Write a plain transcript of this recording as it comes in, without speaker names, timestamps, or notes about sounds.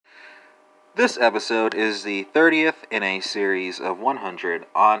This episode is the 30th in a series of 100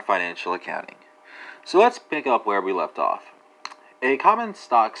 on financial accounting. So let's pick up where we left off. A common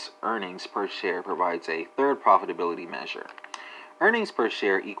stock's earnings per share provides a third profitability measure. Earnings per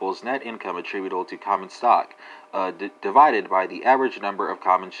share equals net income attributable to common stock, divided by the average number of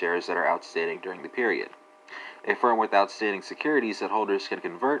common shares that are outstanding during the period. A firm with outstanding securities that holders can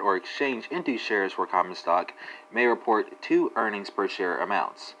convert or exchange into shares for common stock may report two earnings per share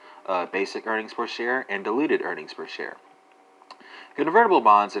amounts, basic earnings per share and diluted earnings per share. Convertible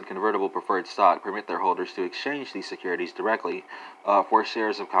bonds and convertible preferred stock permit their holders to exchange these securities directly for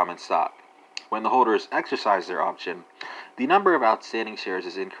shares of common stock. When the holders exercise their option, the number of outstanding shares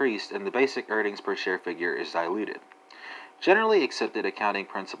is increased and the basic earnings per share figure is diluted. Generally accepted accounting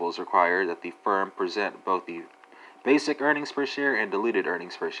principles require that the firm present both the basic earnings per share and diluted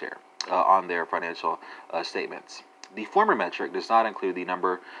earnings per share on their financial statements. The former metric does not include the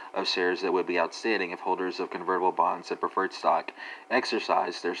number of shares that would be outstanding if holders of convertible bonds and preferred stock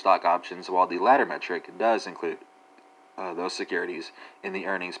exercise their stock options, while the latter metric does include those securities in the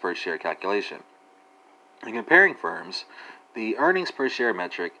earnings per share calculation. In comparing firms, the earnings per share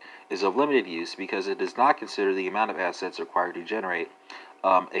metric is of limited use because it does not consider the amount of assets required to generate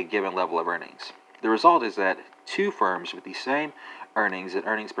a given level of earnings. The result is that two firms with the same earnings and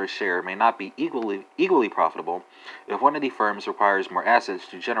earnings per share may not be equally profitable if one of the firms requires more assets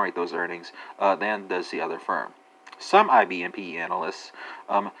to generate those earnings than does the other firm. Some IB and PE analysts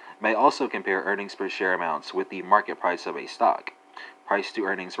may also compare earnings per share amounts with the market price of a stock.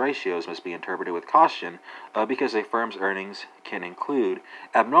 Price-to-earnings ratios must be interpreted with caution because a firm's earnings can include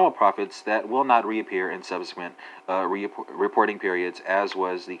abnormal profits that will not reappear in subsequent reporting periods, as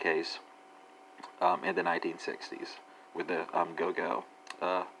was the case in the 1960s with the go-go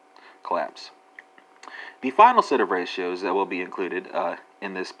collapse. The final set of ratios that will be included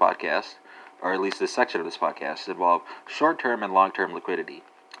in this podcast, or at least this section of this podcast, involve short-term and long-term liquidity.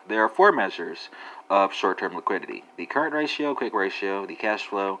 There are four measures of short-term liquidity: the current ratio, quick ratio, the cash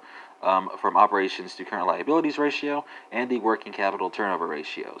flow from operations to current liabilities ratio, and the working capital turnover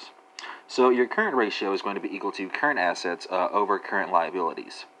ratios. So your current ratio is going to be equal to current assets over current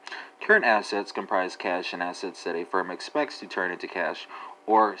liabilities. Current assets comprise cash and assets that a firm expects to turn into cash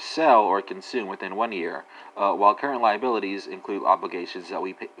or sell or consume within 1 year, while current liabilities include obligations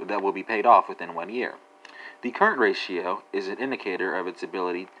that will be paid off within 1 year. The current ratio is an indicator of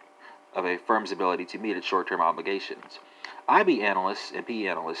a firm's ability to meet its short-term obligations. IB analysts and PE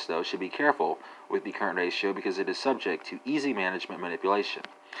analysts, though, should be careful with the current ratio because it is subject to easy management manipulation.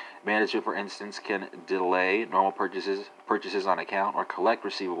 Management, for instance, can delay normal purchases on account or collect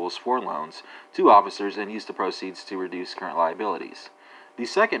receivables for loans to officers and use the proceeds to reduce current liabilities. The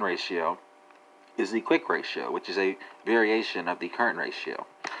second ratio is the quick ratio, which is a variation of the current ratio.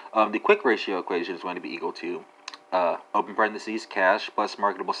 The quick ratio equation is going to be equal to open parentheses cash plus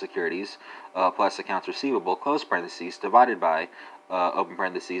marketable securities plus accounts receivable close parentheses divided by open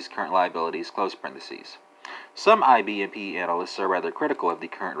parentheses current liabilities close parentheses. Some IB and PE analysts are rather critical of the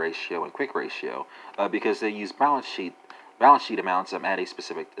current ratio and quick ratio because they use balance sheet amounts at a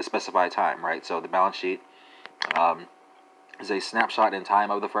specified time, right? So the balance sheet is a snapshot in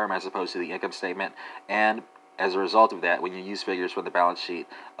time of the firm as opposed to the income statement, and as a result of that, when you use figures from the balance sheet,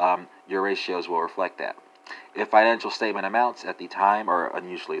 your ratios will reflect that. If financial statement amounts at the time are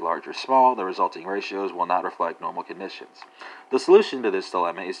unusually large or small, the resulting ratios will not reflect normal conditions. The solution to this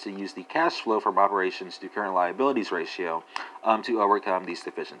dilemma is to use the cash flow from operations to current liabilities ratio to overcome these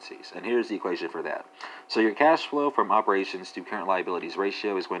deficiencies. And here's the equation for that. So your cash flow from operations to current liabilities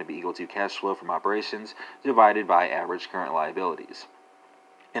ratio is going to be equal to cash flow from operations divided by average current liabilities.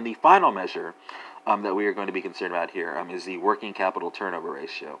 And the final measure that we are going to be concerned about here is the working capital turnover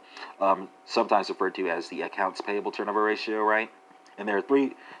ratio, sometimes referred to as the accounts payable turnover ratio, right? And there are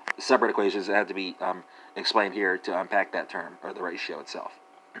three separate equations that have to be explained here to unpack that term, or the ratio itself.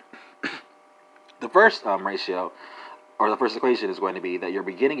 The first ratio, or the first equation, is going to be that your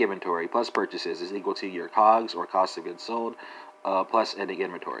beginning inventory plus purchases is equal to your COGS, or cost of goods sold, plus ending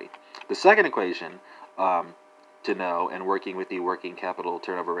inventory. The second equation to know and working with the working capital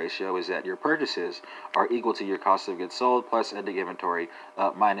turnover ratio is that your purchases are equal to your cost of goods sold plus ending inventory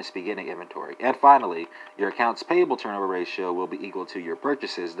minus beginning inventory. And finally, your accounts payable turnover ratio will be equal to your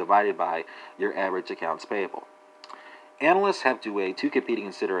purchases divided by your average accounts payable. Analysts have to weigh two competing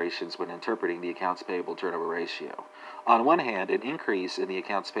considerations when interpreting the accounts payable turnover ratio. On one hand, an increase in the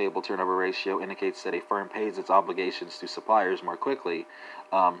accounts payable turnover ratio indicates that a firm pays its obligations to suppliers more quickly,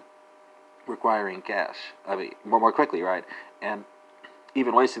 requiring cash. More quickly, right? And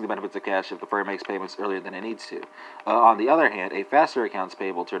even wasting the benefits of cash if the firm makes payments earlier than it needs to. On the other hand, a faster accounts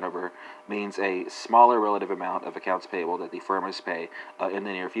payable turnover means a smaller relative amount of accounts payable that the firm must pay in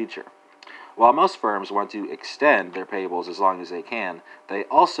the near future. While most firms want to extend their payables as long as they can, they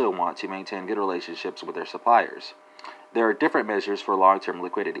also want to maintain good relationships with their suppliers. There are different measures for long-term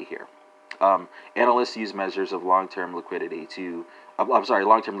liquidity here. Analysts use measures of long-term liquidity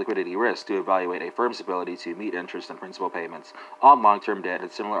risk to evaluate a firm's ability to meet interest and principal payments on long-term debt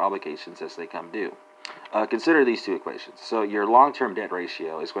and similar obligations as they come due. Consider these two equations. So your long-term debt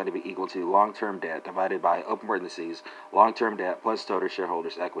ratio is going to be equal to long-term debt divided by, open parentheses, long-term debt plus total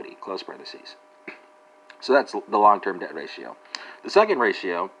shareholders' equity, close parentheses. So that's the long-term debt ratio. The second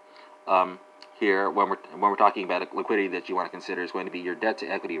ratio here, when we're talking about liquidity that you want to consider, is going to be your debt to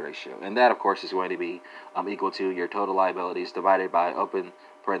equity ratio, and that, of course, is going to be equal to your total liabilities divided by, open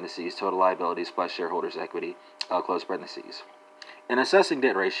parentheses, total liabilities plus shareholders' equity, close parentheses. In assessing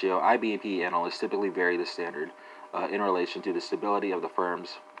debt ratio, IB&P analysts typically vary the standard in relation to the stability of the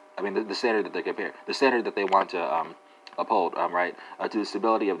firm's, the standard that they compare, the standard that they want to uphold, to the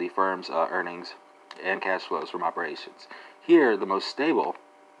stability of the firm's earnings and cash flows from operations. Here, the more stable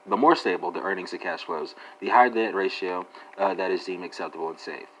the earnings and cash flows, the higher the debt ratio that is deemed acceptable and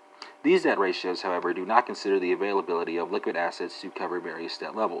safe. These debt ratios, however, do not consider the availability of liquid assets to cover various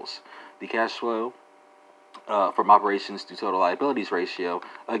debt levels. The cash flow from operations to total liabilities ratio,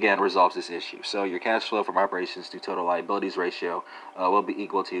 again, resolves this issue. So your cash flow from operations to total liabilities ratio will be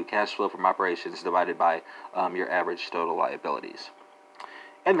equal to cash flow from operations divided by your average total liabilities.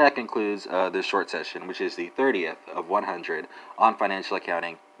 And that concludes this short session, which is the 30th of 100 on financial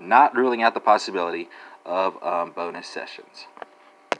accounting, not ruling out the possibility of bonus sessions.